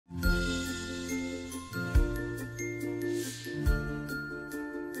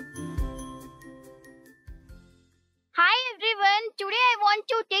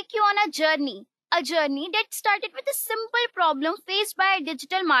a journey that started with a simple problem faced by a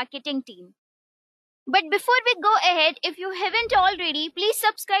digital marketing team. But before we go ahead, if you haven't already, please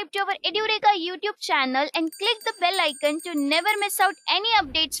subscribe to our Edureka YouTube channel and click the bell icon to never miss out any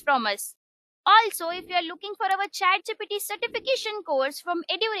updates from us. Also, if you are looking for our ChatGPT certification course from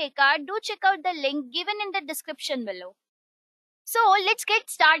Edureka, do check out the link given in the description below. So let's get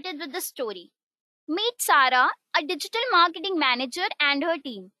started with the story. Meet Sarah, a digital marketing manager, and her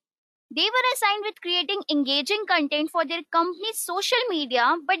team. They were assigned with creating engaging content for their company's social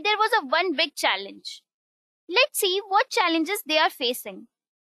media, but there was one big challenge. Let's see what challenges they are facing.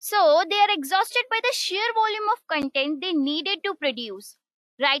 So, they are exhausted by the sheer volume of content they needed to produce.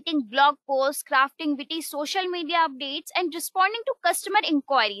 Writing blog posts, crafting witty social media updates, and responding to customer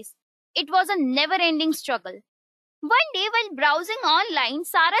inquiries. It was a never-ending struggle. One day, while browsing online,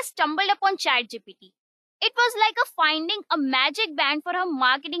 Sarah stumbled upon ChatGPT. It was like finding a magic band for her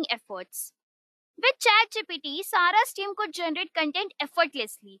marketing efforts. With ChatGPT, Sarah's team could generate content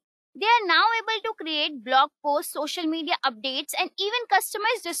effortlessly. They are now able to create blog posts, social media updates, and even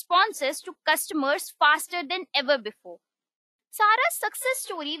customized responses to customers faster than ever before. Sarah's success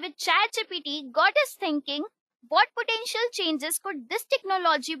story with ChatGPT got us thinking, what potential changes could this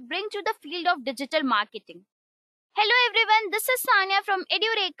technology bring to the field of digital marketing? Hello everyone, this is Sanya from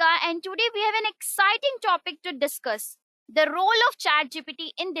Edureka, and today we have an exciting topic to discuss, the role of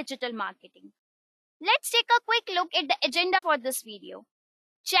ChatGPT in digital marketing. Let's take a quick look at the agenda for this video.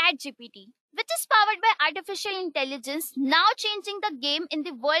 ChatGPT, which is powered by artificial intelligence, now changing the game in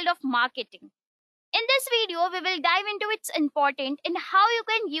the world of marketing. In this video, we will dive into its importance and how you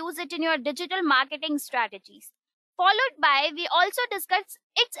can use it in your digital marketing strategies. Followed by, we also discuss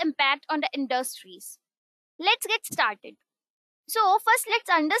its impact on the industries. Let's get started. So first, let's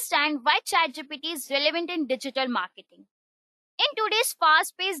understand why ChatGPT is relevant in digital marketing. In today's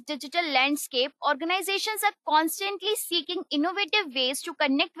fast-paced digital landscape, organizations are constantly seeking innovative ways to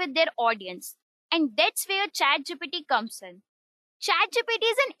connect with their audience. And that's where ChatGPT comes in. ChatGPT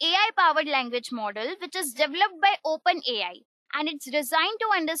is an AI-powered language model which is developed by OpenAI, and it's designed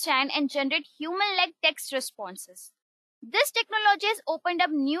to understand and generate human-like text responses. This technology has opened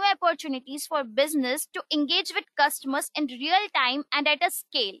up new opportunities for business to engage with customers in real time and at a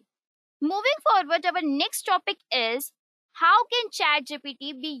scale. Moving forward, our next topic is how can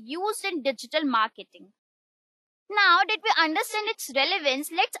ChatGPT be used in digital marketing? Now that we understand its relevance,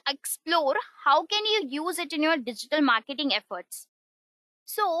 let's explore how can you use it in your digital marketing efforts.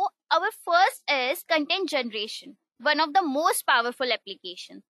 So, our first is content generation, one of the most powerful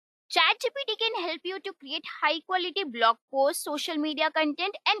applications. ChatGPT can help you to create high-quality blog posts, social media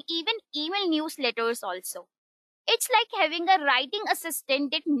content, and even email newsletters also. It's like having a writing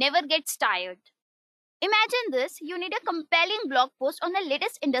assistant that never gets tired. Imagine this, you need a compelling blog post on the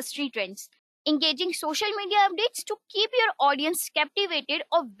latest industry trends, engaging social media updates to keep your audience captivated,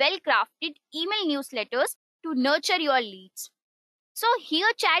 or well-crafted email newsletters to nurture your leads. So here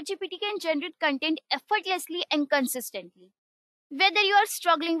ChatGPT can generate content effortlessly and consistently. Whether you are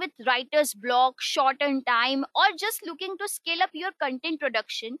struggling with writer's block, shortened time, or just looking to scale up your content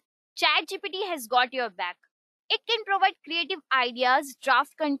production, ChatGPT has got your back. It can provide creative ideas,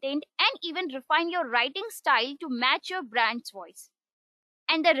 draft content, and even refine your writing style to match your brand's voice.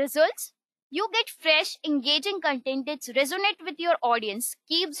 And the results? You get fresh, engaging content that resonates with your audience,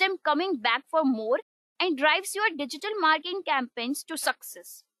 keeps them coming back for more, and drives your digital marketing campaigns to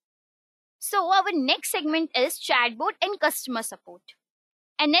success. So our next segment is chatbot and customer support.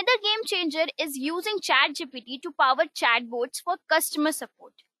 Another game changer is using ChatGPT to power chatbots for customer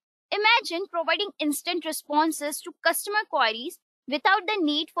support. Imagine providing instant responses to customer queries without the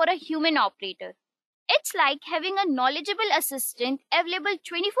need for a human operator. It's like having a knowledgeable assistant available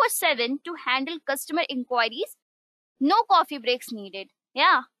 24/7 to handle customer inquiries. No coffee breaks needed.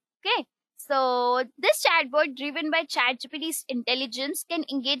 Yeah, okay. So this chatbot driven by ChatGPT's intelligence can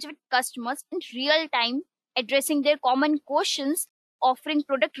engage with customers in real time, addressing their common questions, offering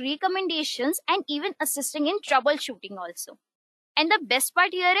product recommendations, and even assisting in troubleshooting also. And the best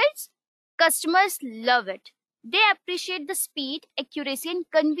part here is, customers love it. They appreciate the speed, accuracy, and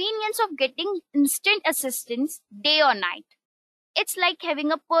convenience of getting instant assistance day or night. It's like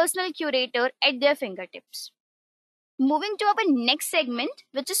having a personal curator at their fingertips. Moving to our next segment,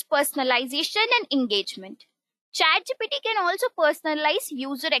 which is personalization and engagement. ChatGPT can also personalize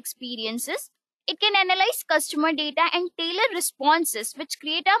user experiences. It can analyze customer data and tailor responses which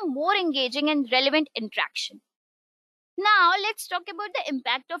create a more engaging and relevant interaction. Now, let's talk about the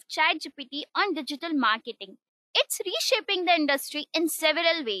impact of ChatGPT on digital marketing. It's reshaping the industry in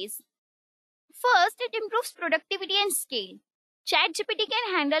several ways. First, it improves productivity and scale. ChatGPT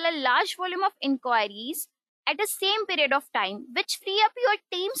can handle a large volume of inquiries at the same period of time, which free up your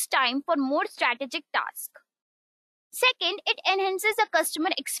team's time for more strategic tasks. Second, it enhances the customer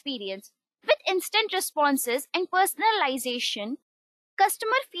experience. With instant responses and personalization,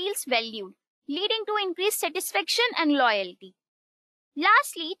 customer feels valued, leading to increased satisfaction and loyalty.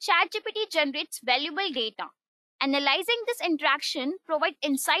 Lastly, ChatGPT generates valuable data. Analyzing this interaction provides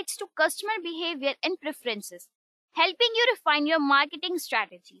insights to customer behavior and preferences, helping you refine your marketing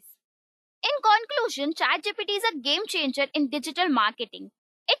strategies. In conclusion, ChatGPT is a game changer in digital marketing.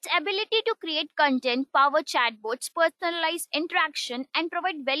 Its ability to create content, power chatbots, personalize interaction, and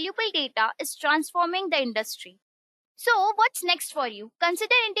provide valuable data is transforming the industry. So, what's next for you?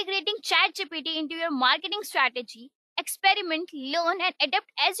 Consider integrating ChatGPT into your marketing strategy. Experiment, learn, and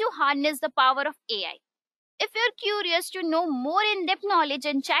adapt as you harness the power of AI. If you're curious to know more in-depth knowledge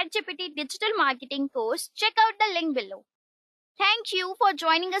in ChatGPT digital marketing course, check out the link below. Thank you for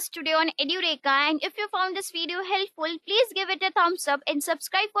joining us today on Edureka, and if you found this video helpful, please give it a thumbs up and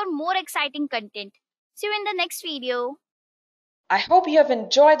subscribe for more exciting content. See you in the next video. I hope you have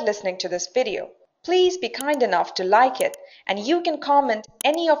enjoyed listening to this video. Please be kind enough to like it, and you can comment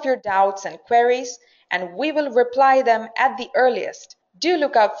any of your doubts and queries, and we will reply them at the earliest. Do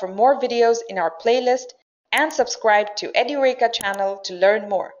look out for more videos in our playlist and subscribe to Edureka channel to learn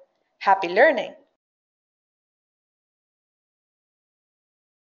more. Happy learning!